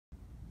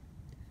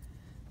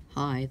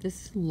Hi,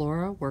 this is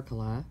Laura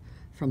Workala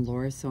from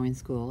Laura's Sewing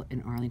School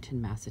in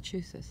Arlington,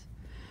 Massachusetts.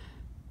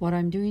 What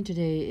I'm doing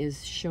today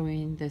is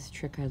showing this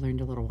trick I learned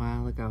a little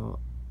while ago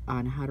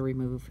on how to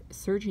remove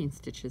serging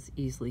stitches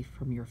easily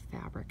from your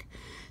fabric.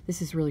 This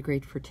is really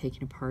great for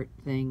taking apart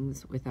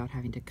things without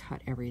having to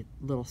cut every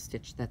little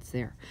stitch that's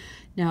there.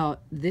 Now,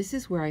 this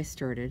is where I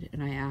started,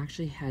 and I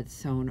actually had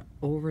sewn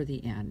over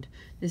the end.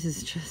 This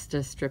is just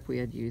a strip we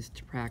had used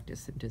to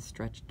practice and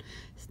to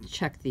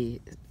check the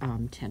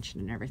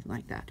tension and everything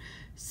like that.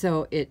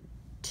 So it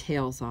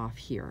tails off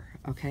here,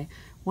 okay?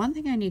 One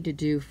thing I need to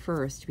do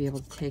first to be able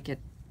to take it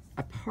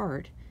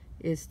apart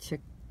is to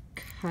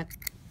cut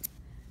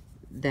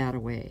that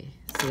away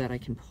so that I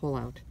can pull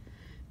out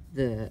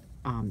the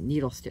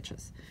needle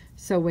stitches.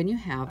 So when you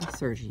have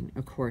serging,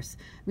 of course,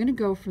 I'm going to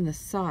go from the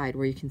side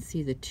where you can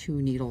see the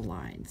two needle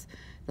lines,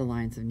 the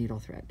lines of needle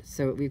thread.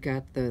 So we've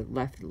got the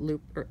left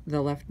loop,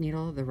 the left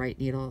needle, the right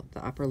needle,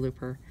 the upper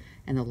looper,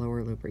 and the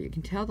lower looper. You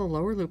can tell the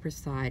lower looper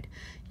side,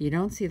 you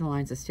don't see the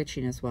lines of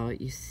stitching as well.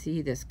 You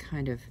see this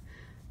kind of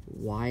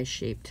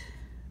Y-shaped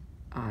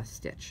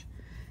stitch.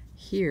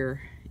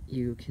 Here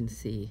you can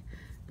see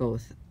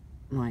both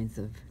lines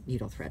of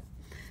needle thread.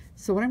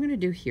 So what I'm going to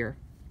do here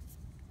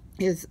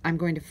is I'm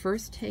going to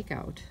first take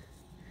out,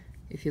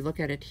 if you look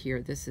at it here,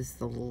 this is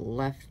the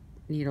left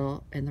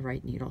needle and the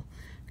right needle.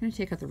 I'm going to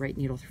take out the right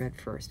needle thread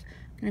first.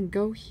 I'm going to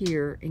go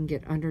here and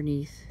get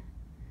underneath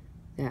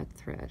that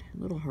thread,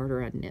 a little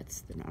harder on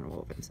knits than on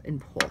wovens,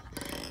 and pull.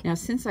 Now,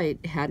 since I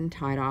hadn't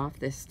tied off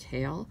this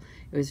tail,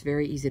 it was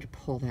very easy to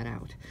pull that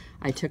out.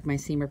 I took my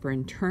seam ripper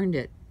and turned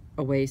it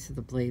away so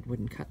the blade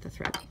wouldn't cut the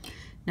thread.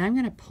 Now I'm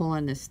going to pull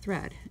on this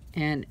thread,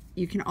 and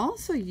you can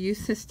also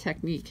use this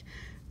technique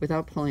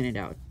without pulling it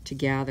out to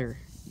gather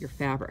your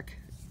fabric,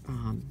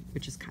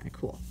 which is kind of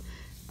cool.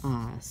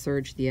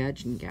 Serge the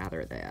edge and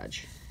gather the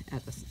edge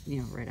at the,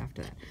 right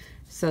after that.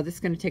 So this is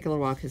going to take a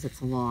little while because it's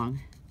a long,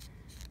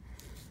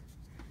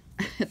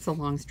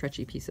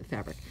 stretchy piece of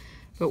fabric.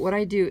 But what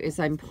I do is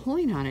I'm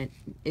pulling on it,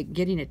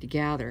 getting it to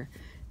gather,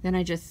 then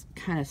I just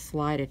kind of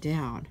slide it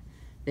down.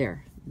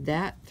 There,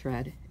 that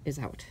thread is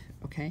out,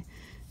 okay?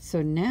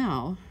 So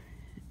now,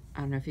 I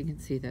don't know if you can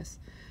see this,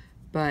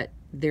 but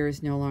there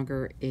is no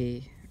longer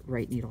a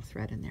right needle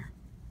thread in there.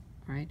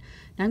 All right,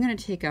 now I'm going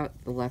to take out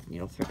the left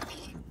needle thread.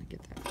 Let me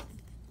get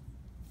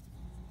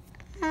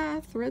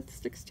that. Thread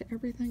sticks to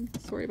everything.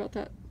 Sorry about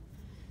that.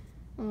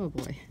 Oh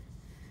boy,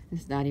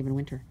 it's not even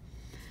winter.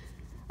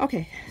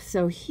 Okay,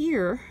 so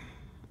here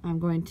I'm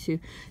going to,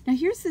 now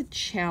here's the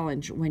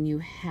challenge when you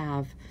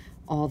have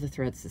all the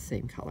threads the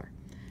same color.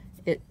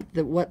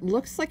 What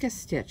looks like a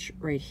stitch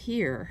right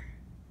here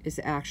is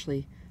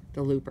actually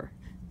the looper.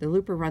 The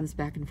looper runs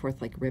back and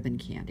forth like ribbon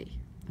candy,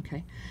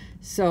 okay?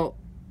 So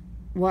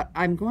what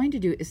I'm going to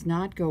do is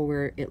not go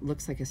where it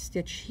looks like a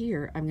stitch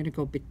here. I'm going to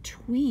go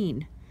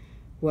between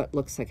what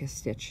looks like a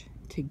stitch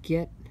to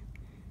get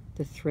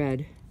the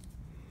thread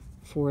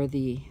for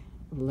the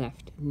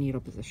left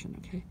needle position,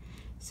 okay?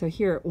 So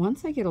here,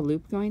 once I get a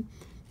loop going,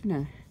 I'm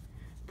going to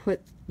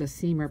put the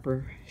seam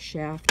ripper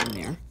shaft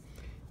in there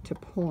to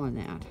pull on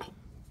that.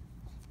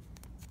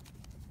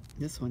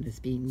 This one is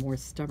being more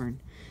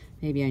stubborn.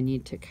 Maybe I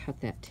need to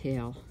cut that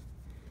tail.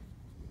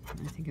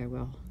 I think I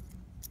will.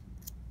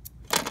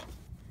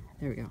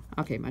 There we go.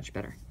 Okay, much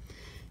better.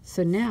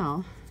 So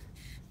now,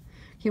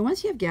 okay,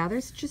 once you have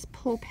gathers, just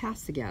pull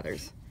past the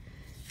gathers.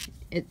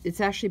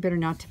 It's actually better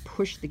not to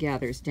push the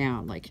gathers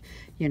down, like,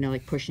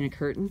 like pushing a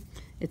curtain.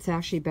 It's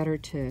actually better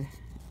to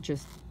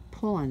just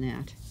pull on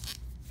that.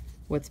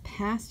 What's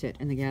past it,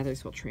 and the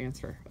gathers will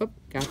transfer. Oh,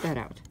 got that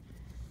out.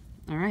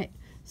 All right.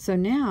 So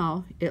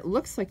now it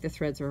looks like the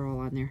threads are all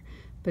on there,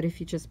 but if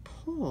you just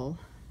pull,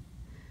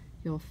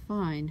 you'll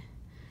find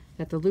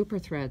that the looper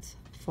threads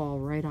fall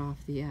right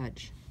off the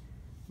edge.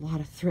 A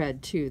lot of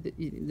thread too.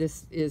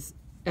 This is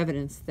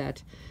evidence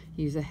that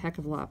you use a heck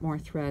of a lot more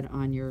thread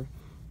on your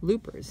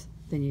loopers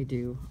than you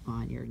do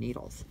on your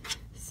needles.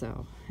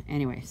 So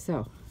anyway,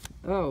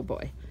 oh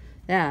boy,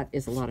 that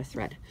is a lot of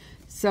thread.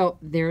 So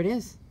there it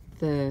is.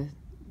 The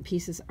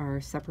pieces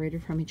are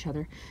separated from each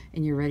other,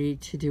 and you're ready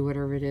to do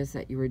whatever it is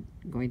that you were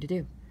going to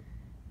do.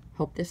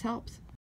 Hope this helps.